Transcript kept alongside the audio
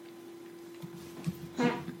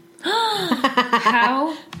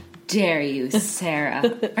How dare you,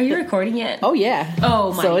 Sarah? Are you recording yet? Oh, yeah.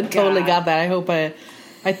 Oh, my God. So it totally got that.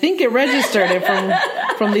 I think it registered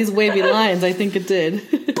it from these wavy lines. I think it did.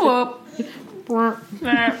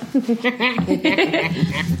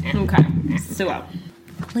 Okay. So,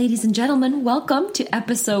 ladies and gentlemen, welcome to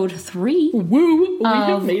episode 3 of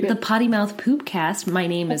the Potty Mouth Poopcast. My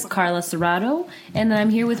name is Carla Serrato, and I'm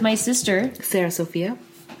here with my sister, Sarah Sophia.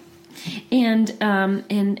 And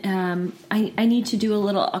I need to do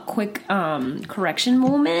a quick correction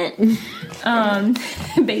moment.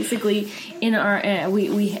 Basically, in our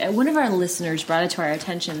we one of our listeners brought it to our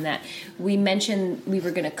attention that we mentioned we were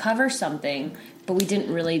going to cover something, but we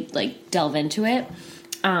didn't really delve into it.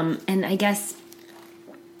 And I guess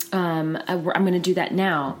I'm going to do that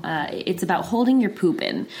now. It's about holding your poop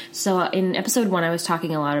in. So in episode 1, I was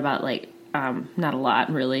talking a lot about not a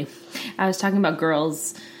lot really. I was talking about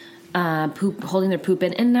girls. Holding their poop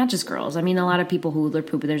in, and not just girls. I mean, a lot of people who hold their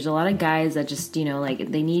poop. There's a lot of guys that just, they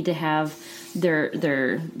need to have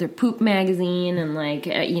their poop magazine and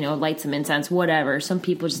light some incense, whatever. Some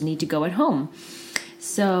people just need to go at home,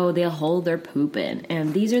 so they'll hold their poop in.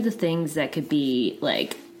 And these are the things that could be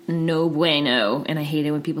no bueno. And I hate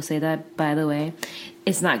it when people say that. By the way,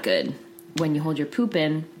 it's not good when you hold your poop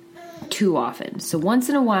in too often. So once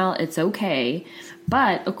in a while, it's okay.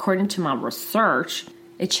 But according to my research,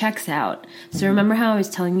 it checks out. So remember how I was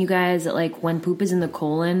telling you guys that when poop is in the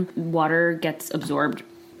colon, water gets absorbed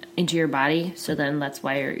into your body. So then that's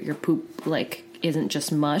why your poop isn't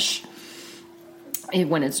just mush.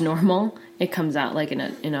 When it's normal, it comes out in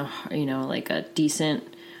a decent,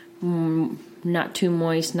 not too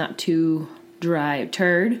moist, not too dry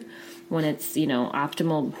turd. When it's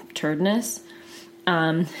optimal turdness.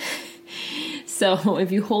 So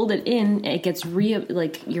if you hold it in, it gets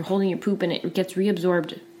you're holding your poop and it gets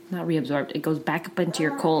reabsorbed. Not reabsorbed. It goes back up into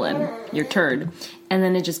your colon, your turd, and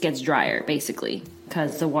then it just gets drier, basically,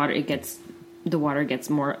 because the water gets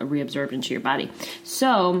more reabsorbed into your body.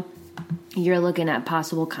 So you're looking at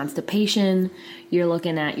possible constipation. You're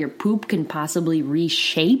looking at your poop can possibly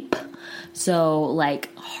reshape. So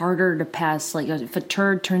harder to pass. If a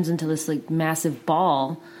turd turns into this massive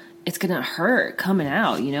ball, it's going to hurt coming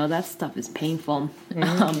out, that stuff is painful.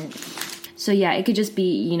 So yeah, it could just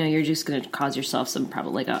be, you're just going to cause yourself some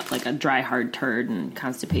probably a dry, hard turd, and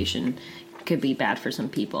constipation could be bad for some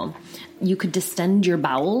people. You could distend your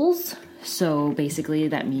bowels. So basically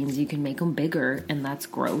that means you can make them bigger, and that's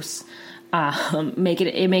gross.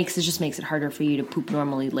 It just makes it harder for you to poop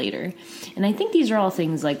normally later. And I think these are all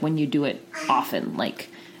things when you do it often,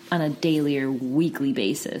 on a daily or weekly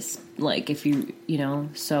basis. If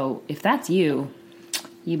so if that's you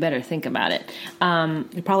better think about it.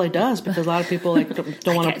 It probably does, because a lot of people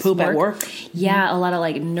don't want to poop at work. Yeah, a lot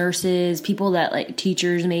of nurses, people that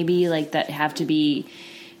teachers maybe that have to be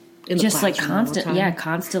in just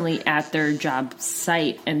constantly at their job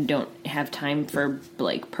site and don't have time for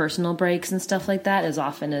personal breaks and stuff like that as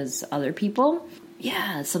often as other people.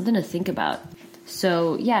 Yeah, it's something to think about.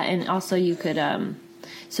 So yeah, and also you could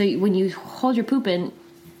so when you hold your poop in,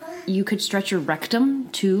 you could stretch your rectum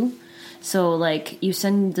too. So you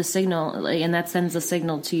send the signal, and that sends a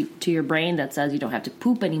signal to your brain that says you don't have to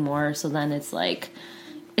poop anymore. So then it's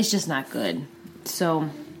it's just not good. So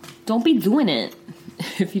don't be doing it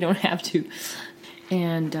if you don't have to.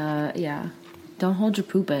 And yeah, don't hold your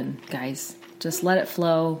poop in, guys. Just let it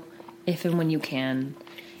flow if and when you can.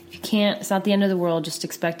 If you can't, it's not the end of the world. Just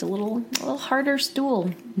expect a little harder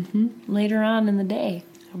stool later on in the day.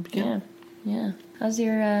 Yeah. How's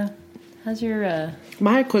your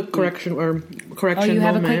my quick correction correction you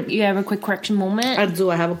have moment? You have a quick correction moment? I do.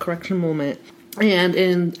 I have a correction moment. And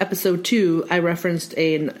in episode 2, I referenced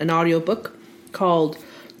an audiobook called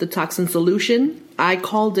The Toxin Solution. I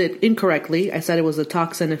called it incorrectly. I said it was a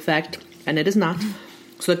toxin effect, and it is not.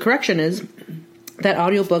 So the correction is that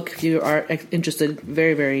audiobook, if you are interested,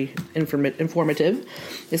 very, very informative,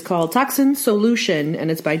 is called Toxin Solution,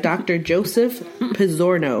 and it's by Dr. Joseph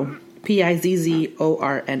Pizzorno,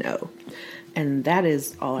 Pizzorno. And that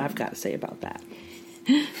is all I've got to say about that.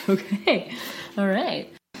 Okay. All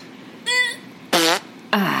right.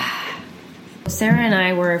 Sarah and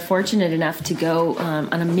I were fortunate enough to go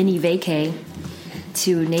on a mini vacay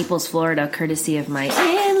to Naples, Florida, courtesy of my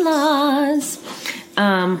in-laws.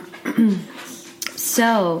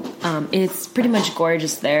 So it's pretty much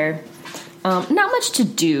gorgeous there. Not much to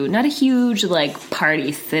do. Not a huge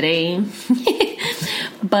party city.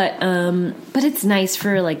 But it's nice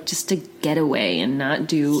for just to get away and not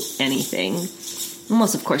do anything.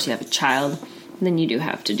 Unless of course you have a child, then you do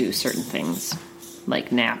have to do certain things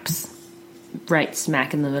like naps. right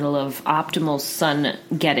smack in the middle of optimal sun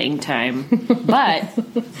getting time. But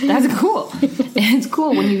that's cool. It's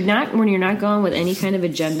cool when you're not going with any kind of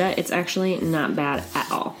agenda. It's actually not bad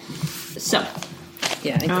at all. So.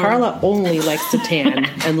 Yeah, and Carla only likes to tan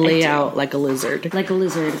and lay out like a lizard. Like a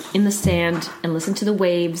lizard in the sand and listen to the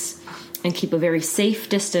waves and keep a very safe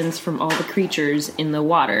distance from all the creatures in the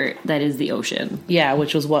water that is the ocean. Yeah,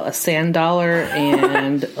 which was a sand dollar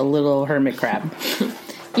and a little hermit crab.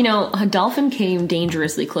 You know, a dolphin came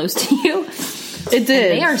dangerously close to you. It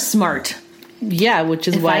did. They are smart. Yeah, which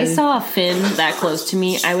is why... If I saw a fin that close to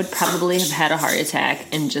me, I would probably have had a heart attack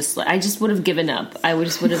and I just would have given up. I would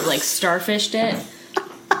have like starfished it.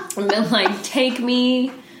 And then, like, take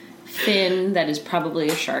me, fin, that is probably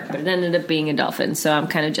a shark, but it ended up being a dolphin, so I'm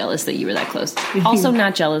kind of jealous that you were that close. Also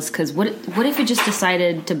not jealous, because what if it just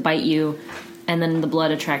decided to bite you, and then the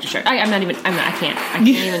blood attracted a shark? I can't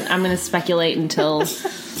even, I'm going to speculate until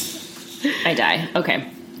I die. Okay.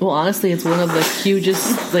 Well, honestly, it's one of the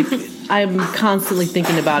hugest, like, I'm constantly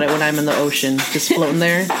thinking about it when I'm in the ocean, just floating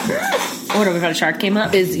there. What if a shark came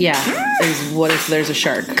up? Is what if there's a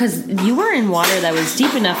shark? Because you were in water that was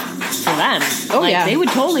deep enough for them. Oh, like, yeah. They would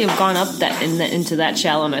totally have gone up into that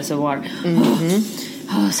shallowness of water. Mm-hmm.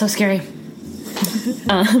 Oh, so scary.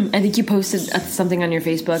 I think you posted something on your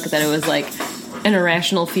Facebook that it was like an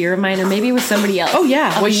irrational fear of mine, or maybe it was somebody else. Oh,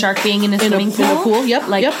 yeah. Of a shark being in a swimming pool. In a pool, yep.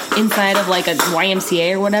 Like inside of like a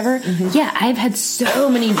YMCA or whatever. Mm-hmm. Yeah, I've had so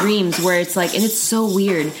many dreams where it's like, and it's so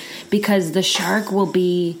weird because the shark will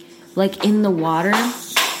be like in the water,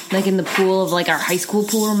 like in the pool of like our high school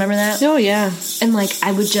pool. Remember that? Oh, yeah. And like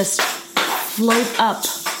I would just float up.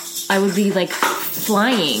 I would be like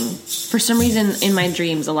flying. For some reason in my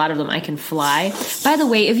dreams, a lot of them I can fly. By the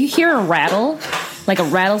way, if you hear a rattle, like a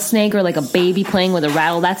rattlesnake or like a baby playing with a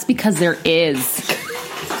rattle, that's because there is.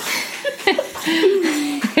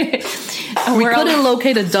 We couldn't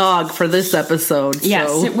locate a dog for this episode. Yes,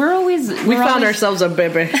 so we found ourselves a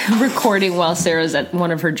baby. Recording while Sarah's at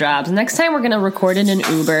one of her jobs. Next time we're going to record in an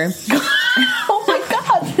Uber. Oh my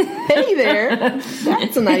God. Hey there.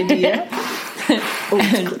 That's an idea. Oh,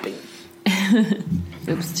 it's clipping.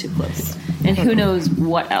 Oops, too close. And who knows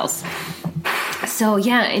what else. So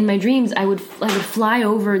yeah, in my dreams, I would fly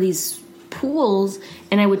over these pools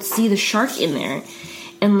and I would see the shark in there.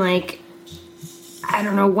 And like, I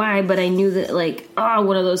don't know why, but I knew that like,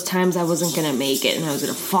 one of those times I wasn't going to make it and I was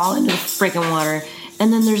going to fall into the freaking water.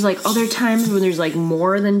 And then there's like other times where there's like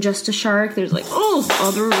more than just a shark. There's like,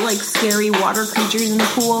 other like scary water creatures in the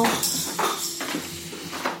pool.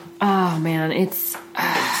 Oh man, it's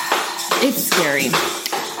scary.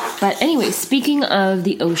 But anyway, speaking of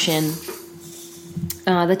the ocean,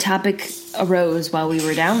 the topic arose while we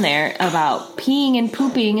were down there about peeing and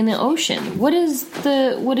pooping in the ocean. What is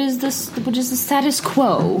the status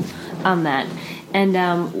quo on that? And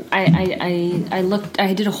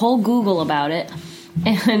I did a whole Google about it,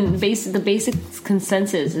 and the basic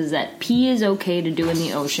consensus is that pee is okay to do in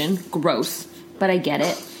the ocean. Gross, but I get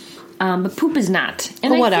it. But poop is not.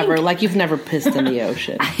 And whatever, like you've never pissed in the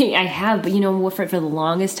ocean. I have, but you know, for the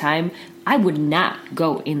longest time, I would not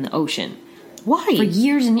go in the ocean. Why? For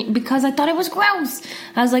years because I thought it was gross.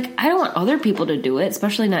 I was like, I don't want other people to do it,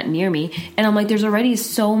 especially not near me. And I'm like, there's already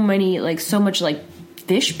so much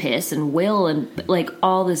fish piss and whale and like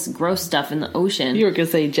all this gross stuff in the ocean. You were gonna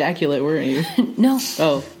say ejaculate, weren't you? No.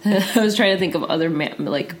 Oh. I was trying to think of other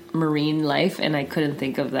marine life, and I couldn't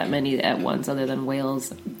think of that many at once other than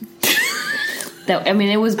whales. I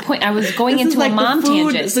was going this into like a mom the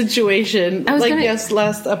food tangent situation.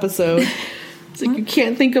 Last episode. It's like you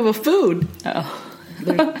can't think of a food. Oh,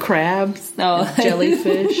 like crabs,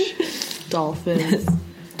 jellyfish, dolphins.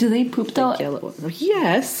 Do they poop though?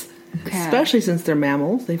 Yes, especially since they're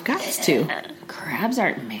mammals. They've got to. Crabs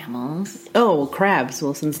aren't mammals. Oh, crabs.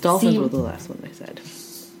 Well, since dolphins were the last one I said.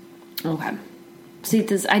 Okay. See,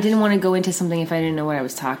 I didn't want to go into something if I didn't know what I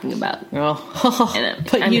was talking about. Oh,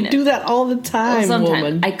 but you do that all the time,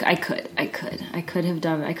 woman. I could have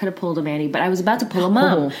done. I could have pulled a Manny, but I was about to pull a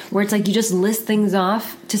mom, where it's like you just list things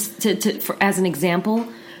off as an example,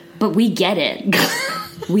 but we get it.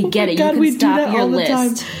 We get it. God, you can stop your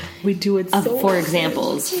list. Time. We do it for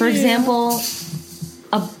examples. For example,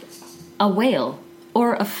 a whale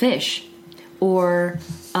or a fish or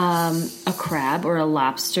a crab or a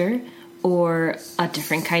lobster. Or a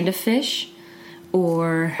different kind of fish.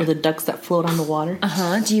 Or the ducks that float on the water.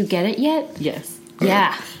 Do you get it yet? Yes.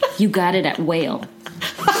 Yeah. You got it at whale.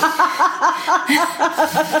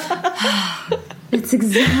 It's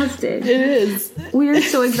exhausting. It is. We are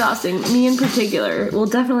so exhausting. Me in particular. Well,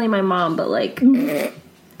 definitely my mom, but like,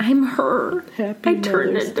 I'm her. I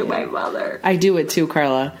turned into my mother. I do it too,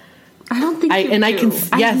 Carla. I don't think I've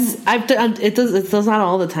done it. Does not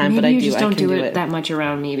all the time, but I do. You just don't do it that much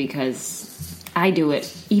around me because I do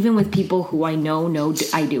it even with people who I know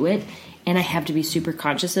I do it, and I have to be super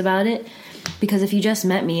conscious about it because if you just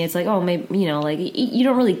met me, it's like, oh, maybe, you know, like you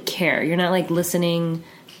don't really care. You're not like listening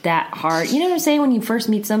that hard. You know what I'm saying? When you first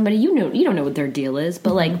meet somebody, you don't know what their deal is,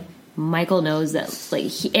 but like Michael knows that,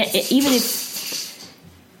 like even if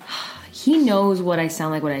he knows what I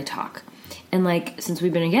sound like when I talk. And, like, since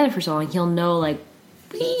we've been together for so long, he'll know, like,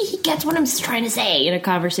 he gets what I'm trying to say in a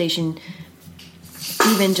conversation,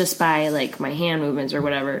 even just by, like, my hand movements or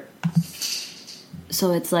whatever.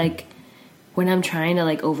 So it's, like, when I'm trying to,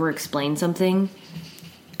 like, over-explain something,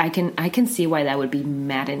 I can see why that would be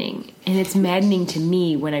maddening. And it's maddening to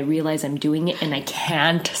me when I realize I'm doing it and I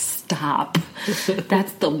can't stop.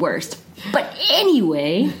 That's the worst. But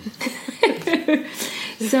anyway,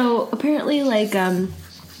 so apparently, like,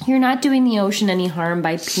 you're not doing the ocean any harm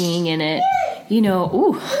by peeing in it. You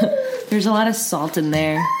know, there's a lot of salt in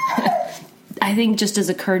there. I think just as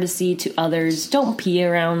a courtesy to others, don't pee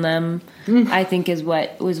around them. I think is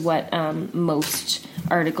what most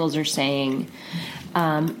articles are saying.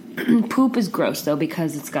 Poop is gross though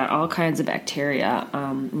because it's got all kinds of bacteria.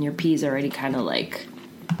 And your pee's already kind of like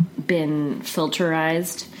been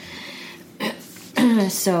filterized.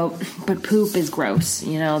 So, but poop is gross.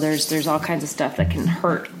 You know, there's all kinds of stuff that can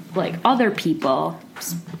hurt like other people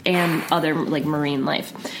and other like marine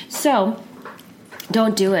life. So,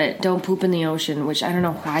 don't do it. Don't poop in the ocean, which I don't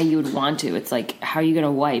know why you would want to. It's like, how are you going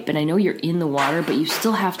to wipe? And I know you're in the water, but you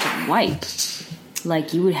still have to wipe.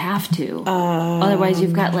 Like, you would have to. Otherwise,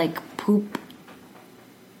 you've got like poop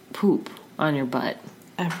on your butt.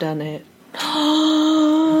 I've done it.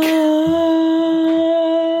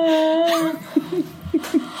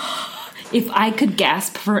 If I could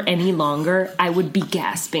gasp for any longer, I would be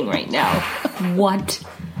gasping right now. What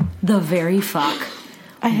the very fuck?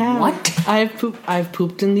 I have. What? I've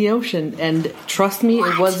pooped in the ocean, and trust me,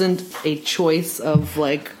 it wasn't a choice of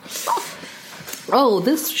like, oh,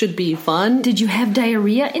 this should be fun. Did you have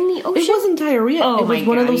diarrhea in the ocean? It wasn't diarrhea. Oh, it was my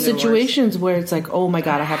one of God, those even situations where it's like, oh my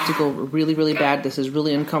God, I have to go really, really bad. This is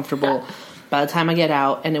really uncomfortable. By the time I get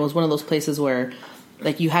out, and it was one of those places where,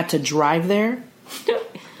 like, you had to drive there.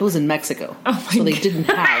 It was in Mexico, so they didn't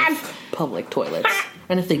have public toilets.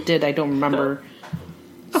 And if they did, I don't remember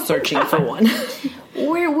searching for one.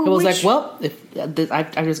 It was like, well,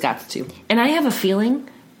 I just got to. And I have a feeling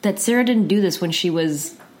that Sarah didn't do this when she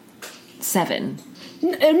was 7.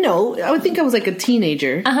 No, I would think I was like a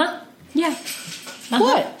teenager. Yeah.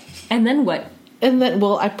 What? And then what? And then,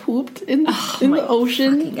 well, I pooped in the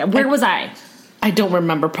ocean. Where was I? I don't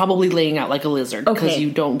remember. Probably laying out like a lizard because Okay. you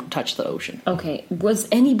don't touch the ocean. Okay. Was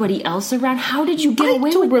anybody else around? How did you get away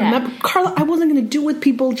with I don't remember. that? Carla, I wasn't going to do with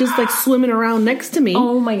people just like swimming around next to me.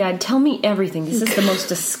 Oh my God. Tell me everything. This is the most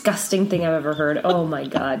disgusting thing I've ever heard. Oh my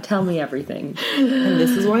God. Tell me everything. And this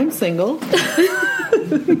is why I'm single.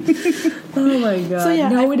 Oh my God. So, yeah,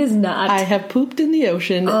 no, it is not. I have pooped in the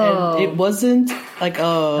ocean, and it wasn't like,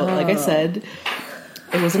 like I said,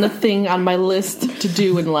 it wasn't a thing on my list to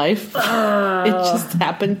do in life. It just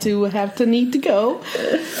happened to need to go.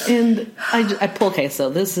 And okay, so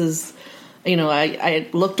this is, you know, I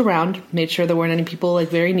looked around, made sure there weren't any people like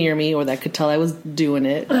very near me or that could tell I was doing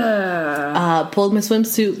it. Pulled my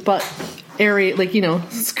swimsuit, but area, like, you know,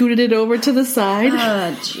 scooted it over to the side.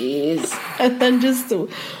 Jeez. And then just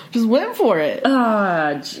went for it.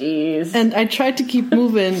 Jeez. And I tried to keep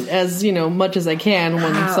moving as, you know, much as I can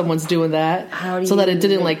when someone's doing that. So that it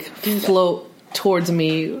didn't, like, float towards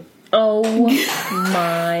me. Oh,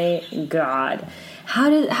 my God. How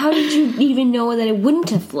did you even know that it wouldn't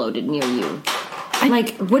have floated near you?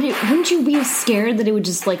 Wouldn't you be scared that it would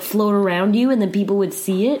just, like, float around you and then people would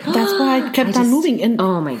see it? That's why I kept on moving. And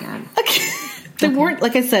oh, my God. There weren't,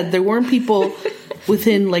 like I said, there weren't people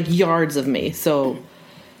within, like, yards of me. So...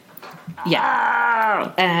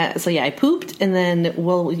 yeah. I pooped, and then,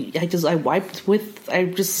 well, I wiped with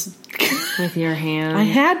your hand. I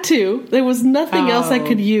had to. There was nothing else I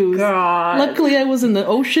could use. God. Luckily, I was in the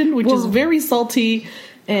ocean, which is very salty,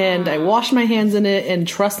 and I washed my hands in it, and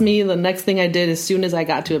trust me, the next thing I did as soon as I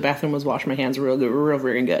got to a bathroom was wash my hands real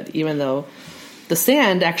very good, even though the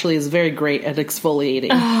sand actually is very great at exfoliating.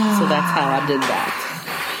 So that's how I did that.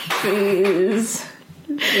 Jeez.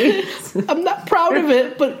 I'm not proud of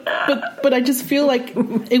it, but I just feel like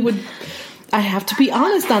it would. I have to be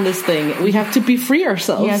honest on this thing. We have to be free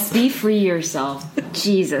ourselves. Yes, be free yourself.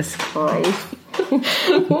 Jesus Christ.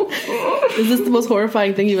 Is this the most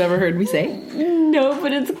horrifying thing you've ever heard me say? No,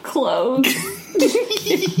 but it's close.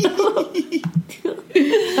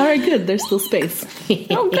 All right, good. There's still space.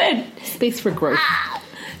 Oh, good. Space for growth.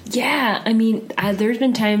 Yeah, I mean, there's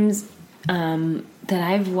been times that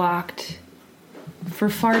I've walked for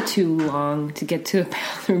far too long to get to a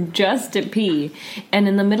bathroom just to pee, and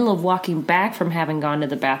in the middle of walking back from having gone to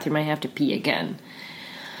the bathroom, I have to pee again.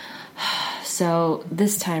 So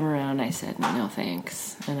this time around, I said, no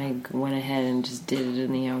thanks, and I went ahead and just did it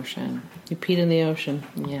in the ocean. You peed in the ocean?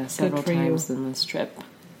 Yeah, several times in this trip.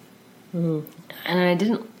 And I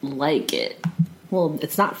didn't like it. Well,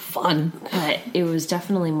 it's not fun. But it was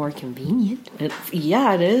definitely more convenient.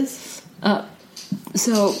 Yeah, it is.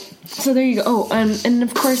 So there you go. Oh, and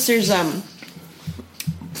of course there's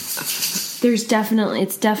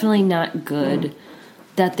definitely not good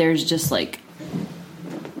that there's just like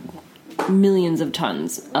millions of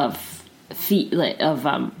tons of pee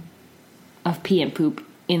and poop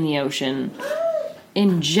in the ocean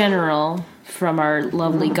in general from our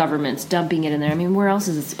lovely governments dumping it in there. I mean, where else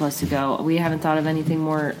is it supposed to go? We haven't thought of anything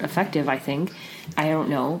more effective, I think. I don't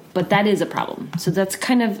know, but that is a problem. So that's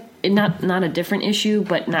kind of not a different issue,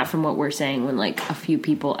 but not from what we're saying when like a few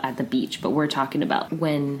people at the beach, but we're talking about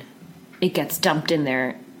when it gets dumped in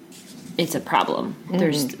there, it's a problem.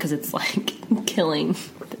 There's because it's like killing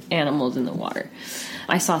animals in the water.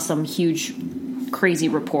 I saw some huge crazy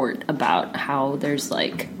report about how there's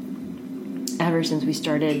like, ever since we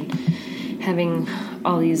started having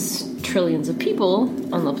all these trillions of people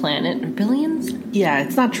on the planet, or billions? Yeah,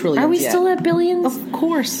 it's not trillions. Are we yet. still at billions? Of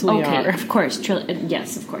course we are. Of course.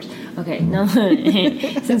 Yes, of course. Okay, no.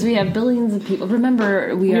 Since we have billions of people,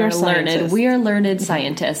 remember we are learned. We are learned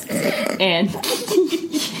scientists, and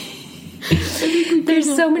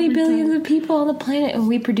there's so many billions of people on the planet, and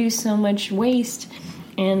we produce so much waste,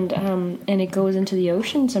 and it goes into the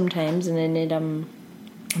ocean sometimes, and then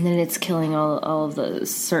it's killing all of the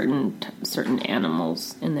certain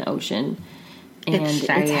animals in the ocean. And it's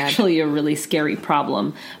actually a really scary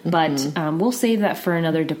problem. But we'll save that for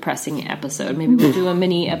another depressing episode. Maybe we'll do a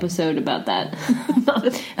mini episode about that.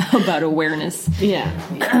 About awareness. Yeah.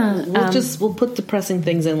 We'll put depressing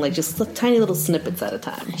things in, like just tiny little snippets at a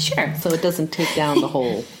time. Sure. So it doesn't take down the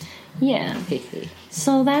whole... Yeah.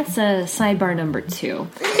 So that's sidebar number 2.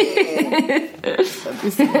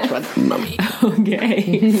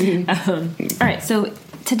 Okay. All right. So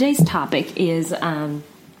today's topic is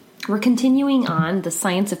we're continuing on the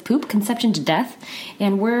science of poop, conception to death,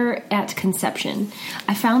 and we're at conception.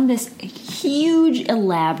 I found this huge,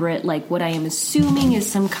 elaborate, like what I am assuming is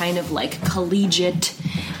some kind of like collegiate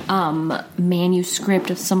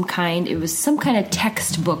manuscript of some kind. It was some kind of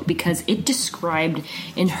textbook because it described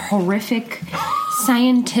in horrific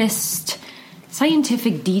scientific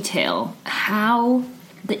detail how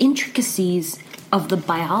the intricacies of the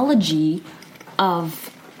biology of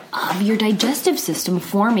your digestive system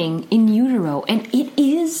forming in utero, and it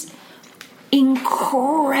is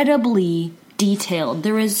incredibly detailed.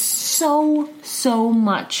 There is so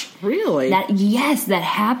much that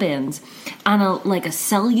happens on a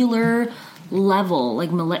cellular level, like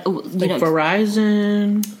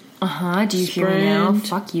Verizon. Do you hear me now?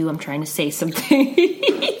 Fuck you! I'm trying to say something.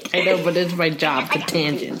 I know, but it's my job to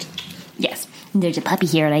tangent. Yes, there's a puppy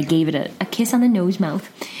here, and I gave it a kiss on the nose mouth.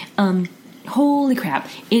 Holy crap.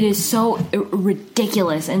 It is so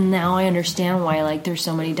ridiculous. And now I understand why there's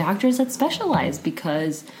so many doctors that specialize,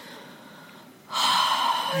 because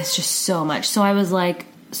it's just so much. So I was like,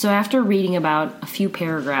 after reading about a few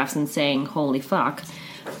paragraphs and saying, holy fuck,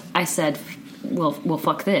 I said, well,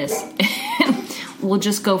 fuck this. We'll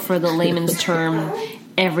just go for the layman's term.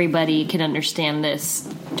 Everybody can understand this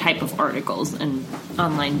type of articles and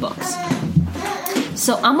online books.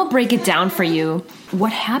 So I'm going to break it down for you.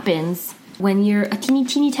 What happens when you're a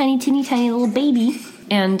teeny tiny little baby,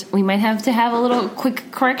 and we might have to have a little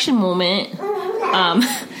quick correction moment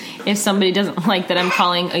if somebody doesn't like that I'm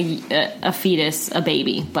calling a fetus a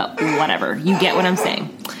baby, but whatever. You get what I'm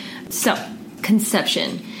saying. So,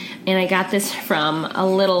 conception. And I got this from a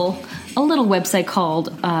little website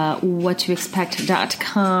called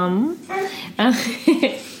whattoexpect.com.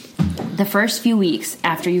 The first few weeks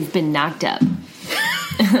after you've been knocked up.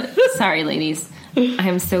 Sorry, ladies. I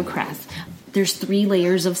am so crass. There's 3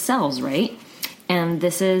 layers of cells, right? And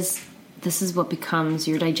this is what becomes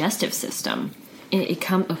your digestive system.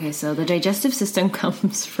 So the digestive system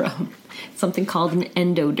comes from something called an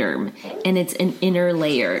endoderm, and it's an inner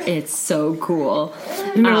layer. It's so cool.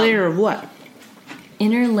 Inner layer of what?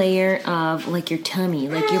 Inner layer of your tummy.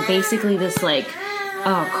 You're basically this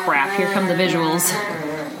oh crap, here come the visuals.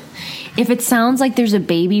 If it sounds like there's a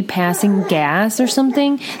baby passing gas or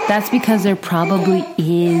something, that's because there probably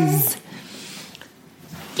is.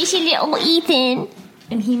 This is little Ethan,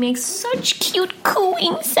 and he makes such cute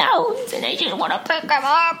cooing sounds, and I just want to pick him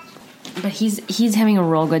up. But he's having a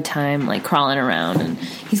real good time, like crawling around, and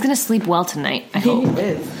he's gonna sleep well tonight. I hope,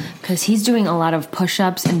 because he's doing a lot of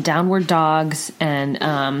push-ups and downward dogs,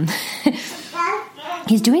 and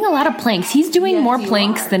he's doing a lot of planks. He's doing more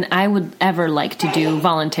planks than I would ever like to do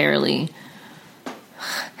voluntarily.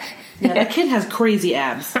 Yeah, that kid has crazy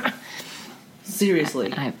abs.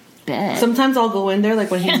 Seriously, I bet. Sometimes I'll go in there,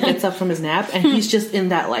 like when he gets up from his nap, and he's just in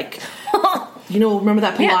that, like, remember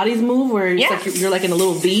that Pilates move where it's like you're like in a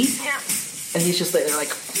little V, and he's just there, like,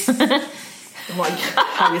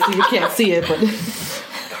 obviously you can't see it, but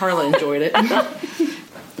Carla enjoyed it.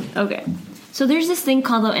 Okay, so there's this thing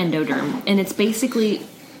called the endoderm, and it's basically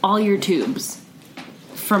all your tubes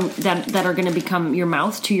from that are going to become your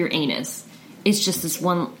mouth to your anus. It's just this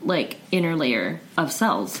one, like, inner layer of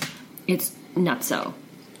cells. It's nutso.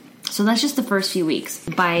 So that's just the first few weeks.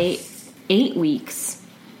 By 8 weeks...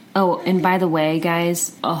 Oh, and by the way,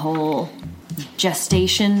 guys, a whole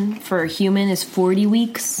gestation for a human is 40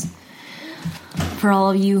 weeks. For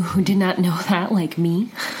all of you who did not know that, like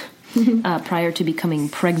me, prior to becoming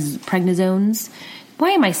pregnazones. Why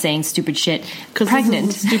am I saying stupid shit? Because pregnant.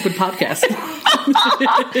 This is a stupid podcast.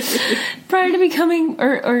 Prior to becoming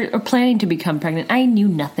or planning to become pregnant, I knew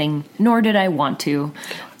nothing, nor did I want to,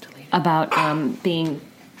 about being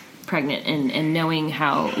pregnant and knowing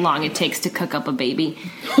how long it takes to cook up a baby.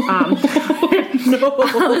 Other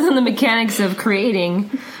than the mechanics of creating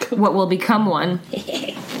what will become one.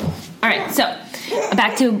 All right, so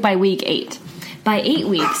back to by week 8. By 8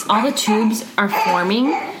 weeks, all the tubes are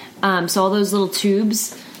forming. So all those little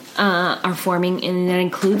tubes are forming, and that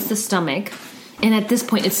includes the stomach. And at this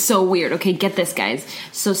point, it's so weird. Okay, get this, guys.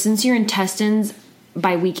 So since your intestines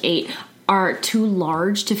by week 8 are too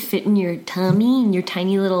large to fit in your tummy, in your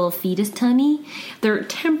tiny little fetus tummy, they're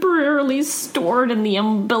temporarily stored in the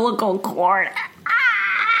umbilical cord.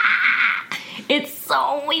 It's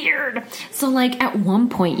so weird. So, like, at one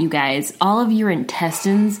point, you guys, all of your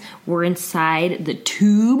intestines were inside the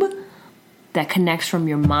tube that connects from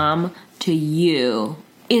your mom to you.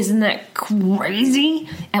 Isn't that crazy?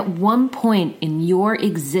 At one point in your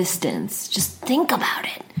existence, just think about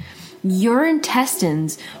it. Your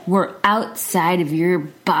intestines were outside of your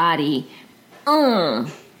body.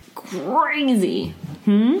 Crazy.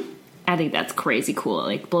 I think that's crazy cool. It,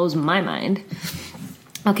 like, blows my mind.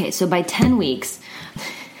 Okay, so by 10 weeks,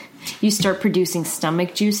 you start producing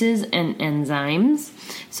stomach juices and enzymes.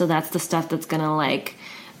 So that's the stuff that's going to, like,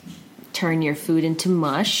 turn your food into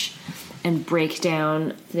mush and break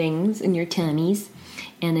down things in your tummies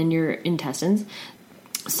and in your intestines.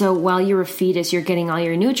 So while you're a fetus, you're getting all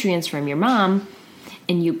your nutrients from your mom,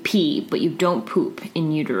 and you pee, but you don't poop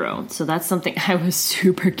in utero. So that's something I was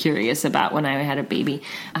super curious about when I had a baby.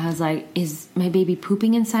 I was like, is my baby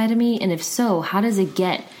pooping inside of me? And if so, how does it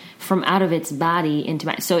get from out of its body into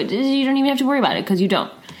my... So you don't even have to worry about it, because you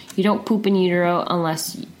don't. You don't poop in utero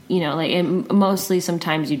unless, like, and mostly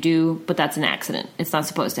sometimes you do, but that's an accident. It's not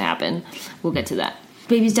supposed to happen. We'll get to that.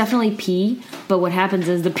 Babies definitely pee, but what happens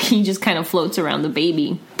is the pee just kind of floats around the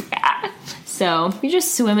baby. So you're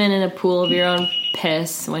just swimming in a pool of your own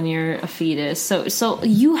piss when you're a fetus. So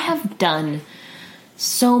you have done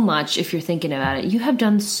so much, if you're thinking about it. You have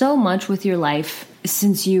done so much with your life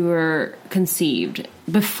since you were conceived,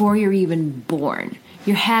 before you're even born.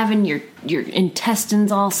 You're having your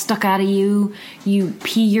intestines all stuck out of you. You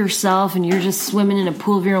pee yourself and you're just swimming in a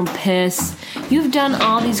pool of your own piss. You've done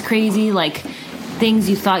all these crazy, like, things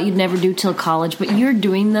you thought you'd never do till college, but you're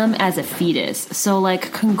doing them as a fetus. So,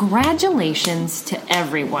 like, congratulations to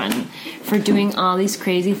everyone for doing all these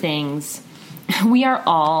crazy things. We are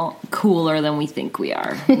all cooler than we think we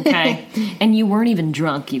are, okay? And you weren't even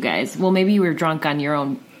drunk, you guys. Well, maybe you were drunk on your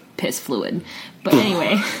own piss fluid. But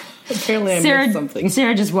anyway... Apparently I missed something.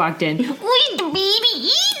 Sarah just walked in. Eat the baby,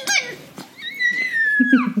 eat!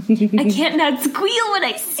 I can't not squeal when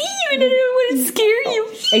I see you, and I don't want to scare you.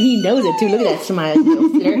 And he knows it too. Look at that smile, little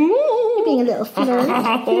flirt. You're being a little flirt.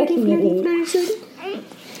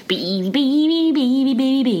 Baby, baby, baby,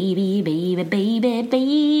 baby, baby, baby, baby,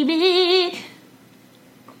 baby.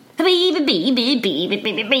 Baby, baby, baby,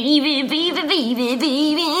 baby, baby, baby, baby,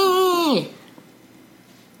 baby.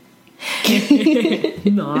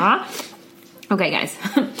 Okay, guys.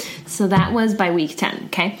 So that was by week 10,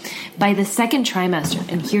 okay? By the second trimester,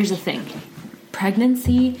 and here's the thing.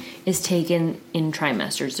 Pregnancy is taken in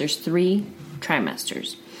trimesters. There's 3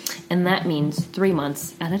 trimesters. And that means 3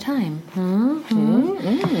 months at a time.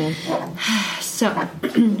 So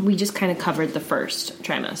we just kind of covered the first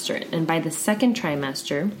trimester. And by the second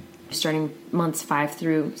trimester, starting months 5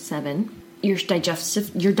 through 7, your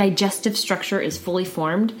digestive structure is fully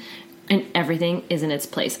formed, and everything is in its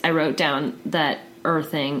place. I wrote down that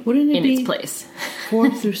earthing Wouldn't it in be its place. 4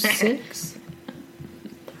 through 6?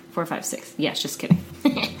 4, 5, 6. Yes, just kidding.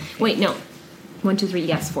 Wait, no. 1, 2, 3.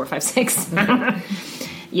 Yes, 4, 5, 6.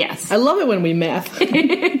 Yes. I love it when we math.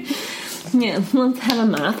 Yeah, let's have a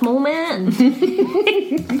math moment.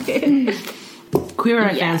 Queer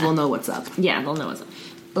Eye fans will know what's up. Yeah, they'll know what's up.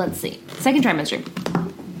 Let's see. Second trimester.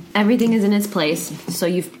 Everything is in its place. So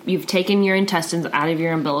you've taken your intestines out of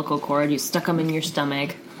your umbilical cord. You stuck them in your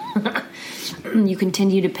stomach. You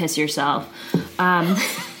continue to piss yourself.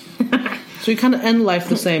 So you kind of end life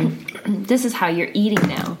the same. This is how you're eating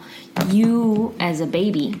now. You, as a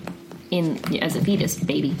baby, as a fetus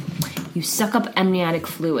baby, you suck up amniotic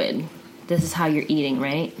fluid. This is how you're eating,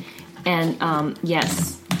 right? And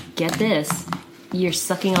yes, get this. You're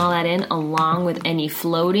sucking all that in along with any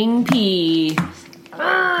floating pee.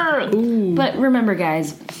 But remember,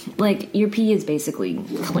 guys, like, your pee is basically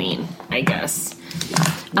clean, I guess.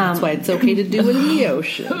 That's why it's okay to do it in the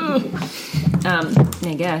ocean.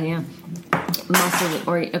 I guess, yeah. Muscles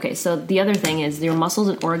and okay, so the other thing is your muscles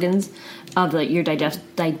and organs of your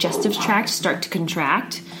digestive tract start to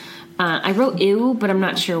contract. I wrote ew, but I'm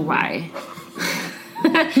not sure why.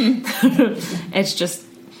 It's just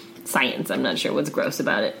science. I'm not sure what's gross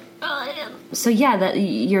about it. So yeah, that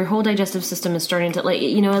your whole digestive system is starting to, like,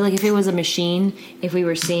 you know, like if it was a machine, if we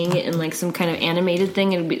were seeing it in like some kind of animated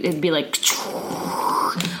thing, it'd be like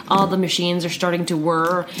all the machines are starting to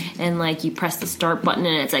whir, and like you press the start button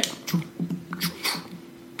and it's like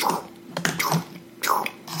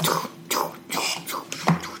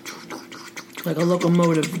a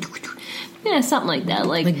locomotive. Yeah, something like that.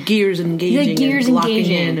 Like gears engaging, the gears and locking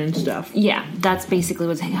engaging in and stuff. Yeah, that's basically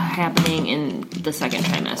what's happening in the second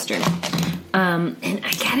trimester. And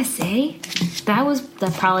I gotta say, that was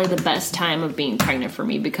probably the best time of being pregnant for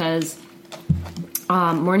me, because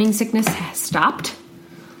morning sickness stopped.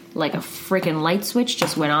 Like a freaking light switch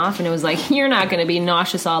just went off, and it was like, you're not going to be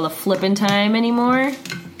nauseous all the flippin' time anymore.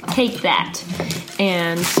 Take that.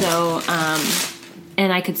 And so,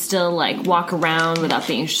 and I could still like walk around without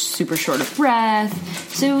being super short of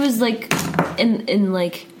breath. So it was like, and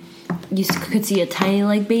like, you could see a tiny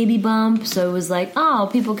like baby bump. So it was like, oh,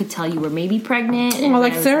 people could tell you were maybe pregnant. Oh,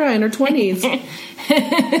 like Sarah in her 20s.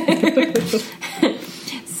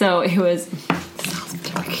 So it was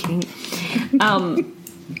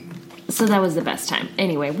so that was the best time.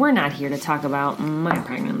 Anyway, we're not here to talk about my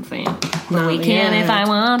pregnancy. But we can if I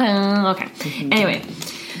want to. Okay. Mm-hmm. Anyway,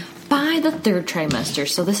 by the third trimester,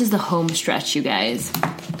 so this is the home stretch, you guys,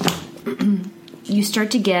 you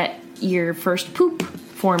start to get your first poop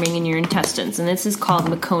forming in your intestines, and this is called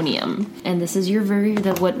meconium. And this is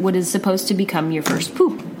what is supposed to become your first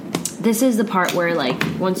poop. This is the part where, like,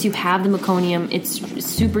 once you have the meconium, it's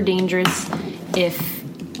super dangerous if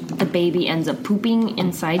the baby ends up pooping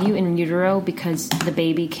inside you in utero, because the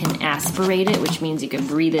baby can aspirate it, which means you can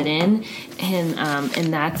breathe it in,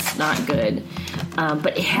 and that's not good.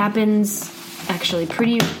 But it happens actually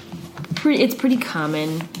it's pretty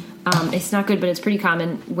common. It's not good, but it's pretty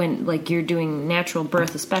common when, like, you're doing natural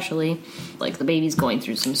birth, especially, like, the baby's going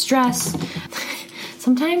through some stress.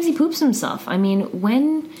 Sometimes he poops himself. I mean,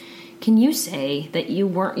 when can you say that you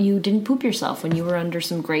didn't poop yourself when you were under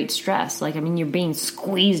some great stress? Like, I mean, you're being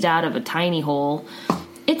squeezed out of a tiny hole.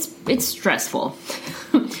 It's stressful.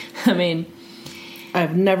 I mean,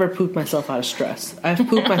 I've never pooped myself out of stress. I've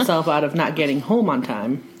pooped myself out of not getting home on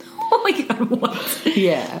time. Oh my God, what?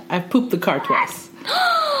 Yeah, I've pooped the car twice.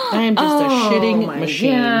 I am just a shitting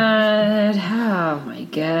machine. God. Oh my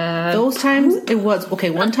God. Those times it was okay.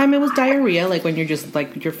 One time it was diarrhea, like when you're just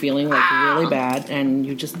like you're feeling like really bad, and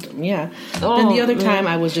you just then the other time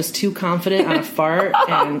I was just too confident on a fart,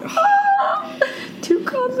 and too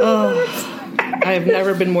confident. I have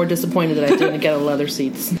never been more disappointed that I didn't get a leather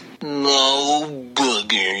seats. No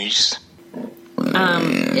boogers.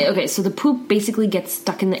 Okay, so the poop basically gets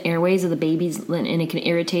stuck in the airways of the baby's, and it can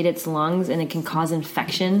irritate its lungs, and it can cause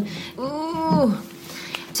infection. Ooh.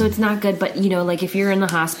 So it's not good, but, you know, like, if you're in the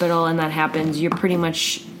hospital and that happens, you're pretty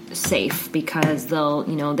much safe, because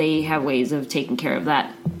they have ways of taking care of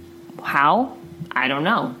that. How? I don't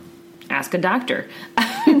know. Ask a doctor.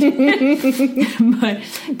 But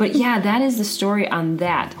yeah, that is the story on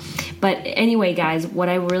that. But anyway, guys, what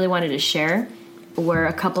I really wanted to share were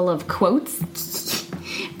a couple of quotes,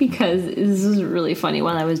 because this is really funny.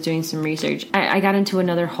 While I was doing some research, I got into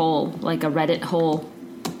another hole, like a Reddit hole,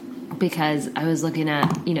 because I was looking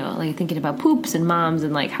at, like, thinking about poops and moms,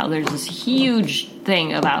 and like how there's this huge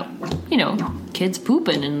thing about, kids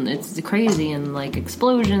pooping, and it's crazy, and like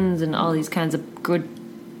explosions and all these kinds of good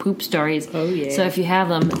poop stories. Oh yeah. So if you have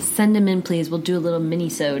them, send them in, please. We'll do a little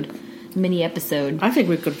mini-sode mini episode. I think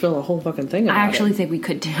we could fill a whole fucking thing. I actually think we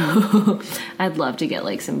could too. I'd love to get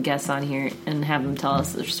like some guests on here and have them tell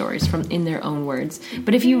us their stories in their own words.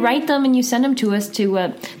 But if you write them and you send them to us to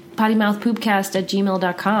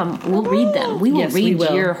pottymouthpoopcast@gmail.com, we'll read them. We will read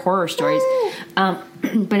your horror stories.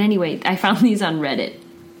 But anyway, I found these on Reddit.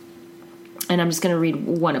 And I'm just going to read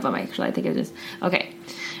one of them, actually. I think it is. Okay.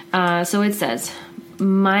 So it says,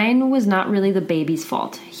 mine was not really the baby's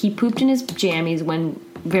fault. He pooped in his jammies when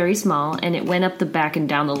very small, and it went up the back and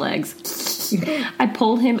down the legs. I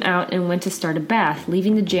pulled him out and went to start a bath,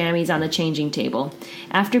 leaving the jammies on the changing table.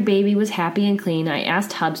 After baby was happy and clean, I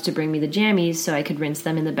asked Hubs to bring me the jammies so I could rinse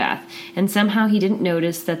them in the bath. And somehow he didn't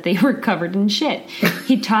notice that they were covered in shit.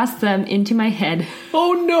 He tossed them into my head.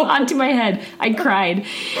 Oh no! Onto my head. I cried.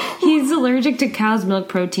 He's allergic to cow's milk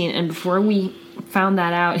protein, and before we found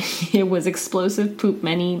that out, it was explosive poop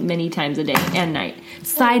many, many times a day and night.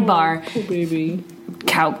 Sidebar. Oh, baby.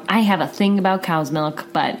 I have a thing about cow's milk,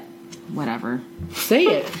 but whatever. Say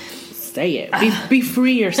it. Say it. Be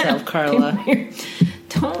free yourself, Carla.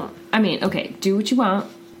 Okay, do what you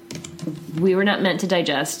want. We were not meant to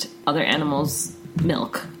digest other animals'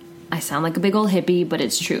 milk. I sound like a big old hippie, but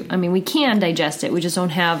it's true. I mean, we can digest it. We just don't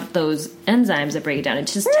have those enzymes that break it down. It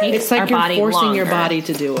just takes our body longer. It's like you're forcing your body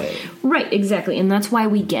to do it. Right, exactly. And that's why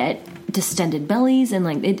we get distended bellies, and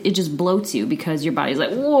like it just bloats you because your body's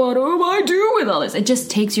like, what do I do with all this? It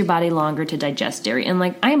just takes your body longer to digest dairy. And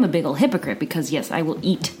like, I am a big old hypocrite because yes, I will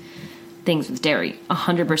eat things with dairy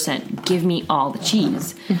 100%. Give me all the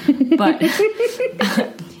cheese. But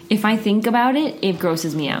if I think about it, it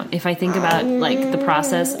grosses me out. If I think about like the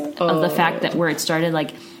process of the fact that where it started,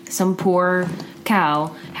 like some poor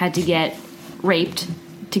cow had to get raped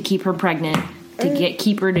to keep her pregnant, to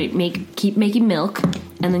keep her to keep making milk,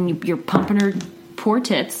 and then you're pumping her poor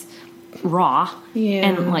tits raw,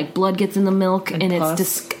 and like blood gets in the milk, and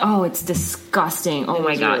it's it's disgusting. Oh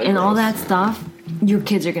my god, really and all that stuff. Your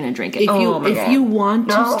kids are gonna drink it. If you want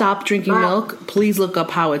to stop drinking milk, please look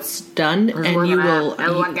up how it's done, and you will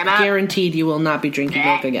guaranteed you will not be drinking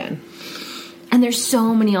milk again. And there's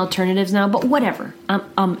so many alternatives now, but whatever.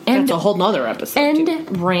 That's a whole nother episode.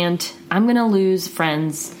 End rant. I'm gonna lose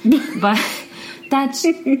friends, but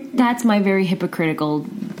that's my very hypocritical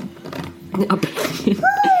opinion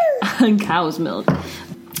on cow's milk.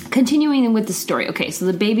 Continuing with the story. Okay, so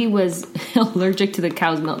the baby was allergic to the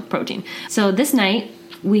cow's milk protein. So this night,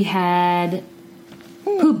 we had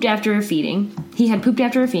pooped after a feeding. He had pooped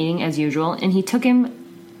after a feeding, as usual, and he took him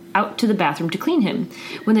out to the bathroom to clean him.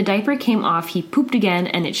 When the diaper came off, he pooped again,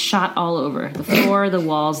 and it shot all over. The floor, the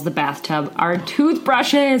walls, the bathtub, our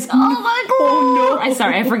toothbrushes. Oh my god! Oh no!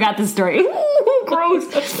 Sorry, I forgot the story. Gross.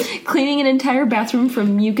 Cleaning an entire bathroom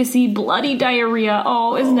from mucousy, bloody diarrhea.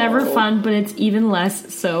 Oh, it's never fun, but it's even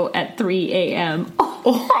less so at 3 a.m.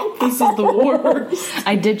 Oh, this is the worst.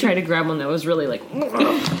 I did try to grab one that was really like...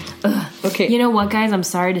 Okay. You know what, guys? I'm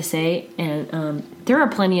sorry to say, and there are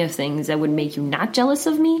plenty of things that would make you not jealous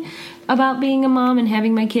of me about being a mom and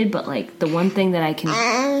having my kid, but like the one thing that I can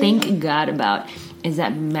thank God about is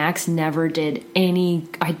that Max never did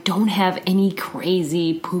I don't have any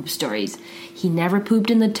crazy poop stories. He never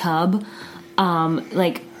pooped in the tub.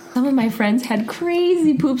 Like, some of my friends had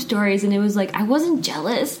crazy poop stories, and it was like, I wasn't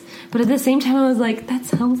jealous, but at the same time, I was like, that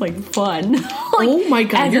sounds like fun. Like, oh my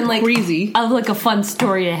god, you're like, crazy. Of like a fun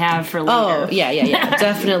story to have for later. Oh, yeah.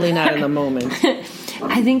 Definitely not in the moment.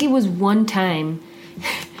 I think it was one time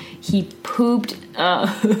he pooped,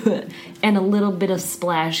 and a little bit of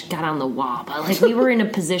splash got on the wall. But like, we were in a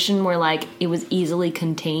position where like it was easily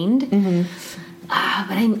contained. Mm-hmm.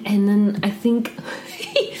 And then I think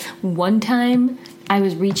one time I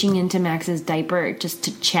was reaching into Max's diaper just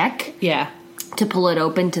to check. Yeah. To pull it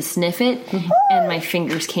open to sniff it. Mm-hmm. And my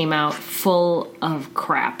fingers came out full of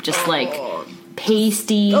crap. Just like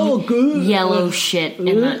pasty, yellow shit.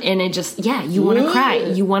 And it just, you want to cry.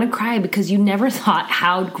 You want to cry because you never thought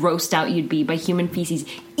how grossed out you'd be by human feces.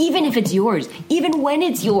 Even if it's yours. Even when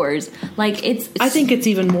it's yours. Like, it's I think it's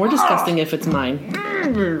even more disgusting if it's mine.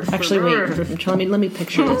 Actually, wait. Let me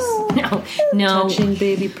picture this. No. Touching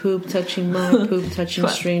baby poop, touching my poop, touching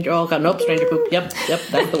stranger. Oh god, nope, stranger poop. Yep,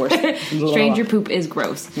 that's the worst. Stranger poop is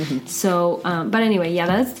gross. Mm-hmm. So, but anyway,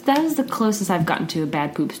 that is the closest I've gotten to a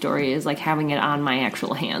bad poop story, is like having it on my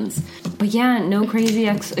actual hands. But yeah, no crazy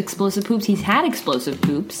explosive poops. He's had explosive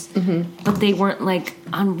poops, but they weren't like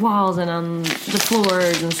on walls and on the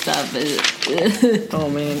floors and stuff. Oh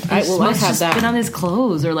man, I have that. Been on his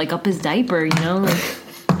clothes or like up his diaper, you know. Like,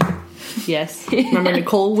 yes, remember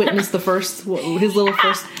Nicole witnessed his little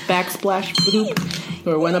first backsplash poop.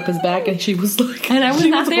 or went up his back, and she was like, And I was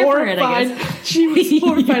not there for it, I guess. She was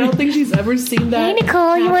horrified. I don't think she's ever seen that. Hey,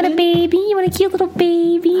 Nicole, you want a baby? You want a cute little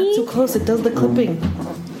baby? So close, it does the clipping.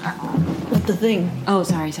 With the thing. Oh,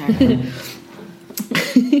 sorry.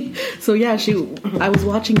 So yeah, I was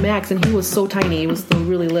watching Max, and he was so tiny. He was still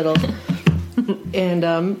really little. And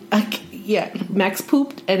Max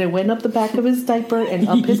pooped, and it went up the back of his diaper and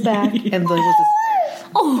up his back, and there was this.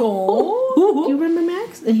 Oh, do you remember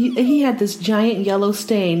Max? And he had this giant yellow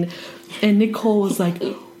stain, and Nicole was like,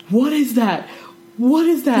 "What is that? What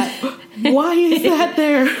is that? Why is that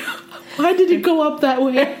there? Why did it go up that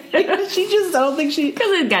way?" I don't think she...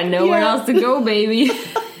 Because it's got nowhere else to go, baby.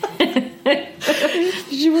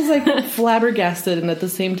 She was like flabbergasted and at the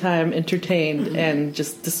same time entertained and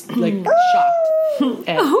just like shocked.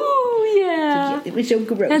 Oh, yeah. It was so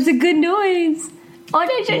gross. That's a good noise. Oh,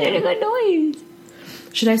 that's a good noise.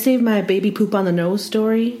 Should I save my baby poop on the nose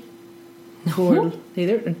story? For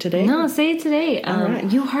later today? No, say it today.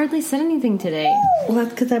 right. You hardly said anything today. Well, that's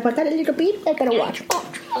because I've got a little baby I gotta watch.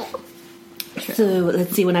 So,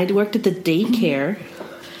 let's see. When I worked at the daycare,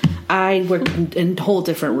 I worked in whole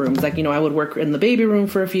different rooms. Like, I would work in the baby room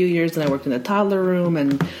for a few years, and I worked in the toddler room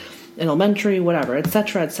and elementary, whatever,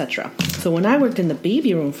 etc., etc. So when I worked in the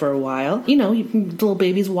baby room for a while, little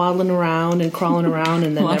babies waddling around and crawling around,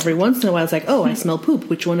 and then every once in a while it's like, oh, I smell poop.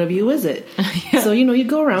 Which one of you is it? Yeah. So, you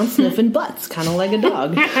go around sniffing butts, kind of like a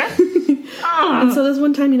dog. And so this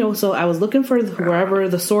one time, so I was looking for wherever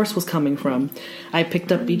the source was coming from. I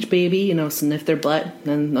picked up each baby, sniffed their butt,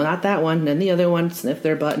 and not that one, then the other one, sniffed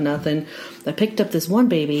their butt, nothing. I picked up this one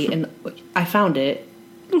baby, and I found it.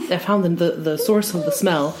 I found the source of the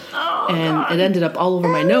smell, and it ended up all over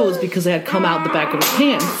my nose because it had come out the back of his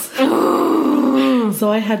pants. So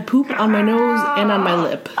I had poop on my nose and on my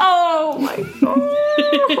lip. Oh my god.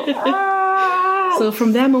 So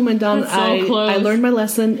from that moment on, I learned my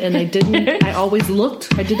lesson, and I always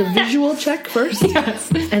looked. I did a visual check first, yes,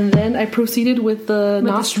 and then I proceeded with the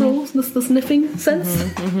nostrils, the sniffing sense.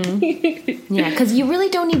 Mm-hmm. Yeah, because you really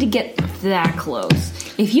don't need to get that close.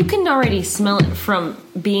 If you can already smell it from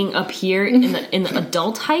being up here in the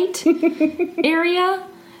adult height area,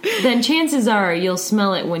 then chances are you'll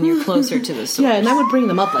smell it when you're closer to the source. Yeah, and I would bring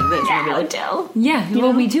them up like this. Yeah, like,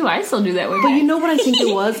 well, we do. I still do that with But you know what I think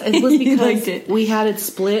it was? It was because we had it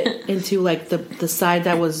split into like the side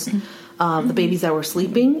that was the babies that were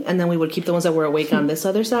sleeping, and then we would keep the ones that were awake on this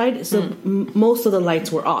other side. So most of the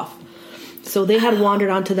lights were off. So they had wandered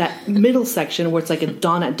onto that middle section where it's like a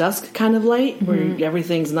dawn at dusk kind of light, where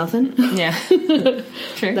everything's nothing. Yeah.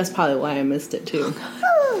 True. That's probably why I missed it too.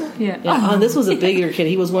 Yeah. This was a bigger kid.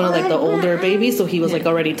 He was one of like the older babies, so he was like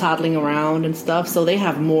already toddling around and stuff. So they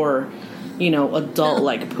have more, adult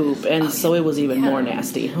like poop, and so it was even more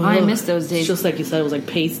nasty. I miss those days. It's just like you said, it was like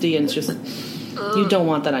pasty, and it's just you don't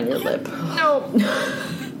want that on your lip.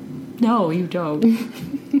 No, you don't.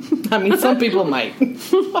 I mean, some people might.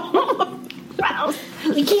 Well,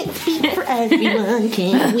 we can't speak for everyone,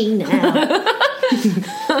 can we now?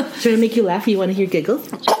 Trying to make you laugh? You want to hear giggles?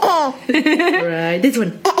 Right, this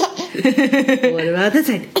one. What about this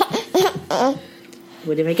side?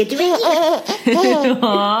 What if I get to right here?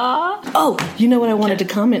 Oh, you know what I wanted to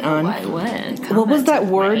comment on? What was that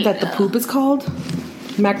word that the poop is called?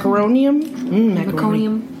 Macaronium?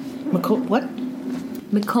 Meconium. What?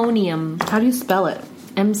 Meconium. How do you spell it?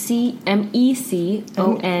 Meconium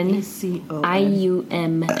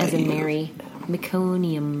as in Mary.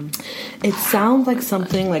 Meconium. It sounds like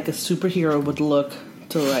something like a superhero would look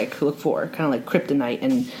for, kind of like kryptonite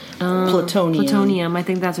and plutonium. Plutonium, I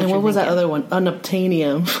think that's what. And you're what was thinking. that other one?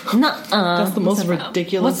 Unobtainium. That's the most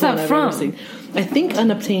ridiculous one I've ever seen. I think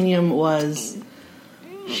unobtainium was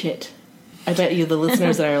shit. I bet you the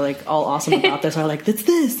listeners that are like all awesome about this are like, it's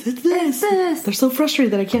this. They're so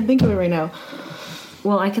frustrated that I can't think of it right now.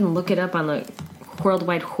 Well, I can look it up on the World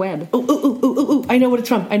Wide Web. Ooh. I know what it's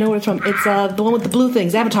from. It's the one with the blue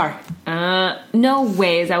things, Avatar. No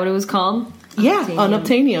way. Is that what it was called? Yeah,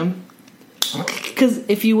 unobtainium. Because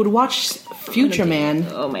if you would watch Future Man,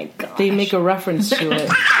 oh my god, they make a reference to it.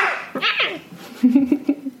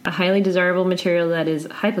 A highly desirable material that is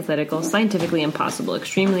hypothetical, scientifically impossible,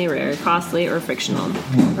 extremely rare, costly, or fictional,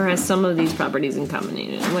 or has some of these properties in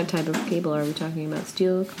combination. What type of cable are we talking about?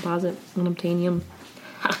 Steel, composite, unobtainium?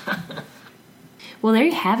 Well, there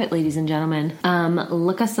you have it, ladies and gentlemen.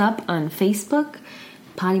 Look us up on Facebook,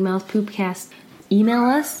 Potty Mouth Poopcast. Email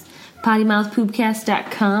us,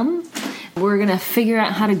 pottymouthpoopcast.com. We're going to figure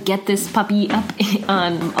out how to get this puppy up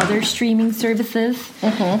on other streaming services.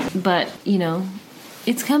 But,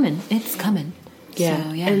 it's coming. It's coming. Yeah.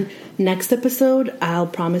 So, yeah. And next episode, I'll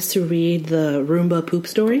promise to read the Roomba poop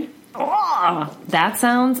story. Oh, that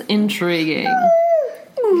sounds intriguing.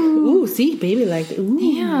 Ooh, see, baby liked it. Ooh.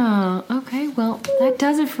 Yeah. Okay. Well, that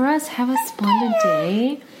does it for us. Have a splendid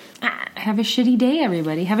day. Have a shitty day,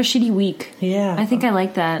 everybody. Have a shitty week. Yeah. I think I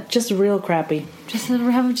like that. Just real crappy. Just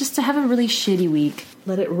to have a really shitty week.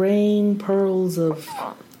 Let it rain pearls of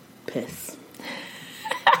piss.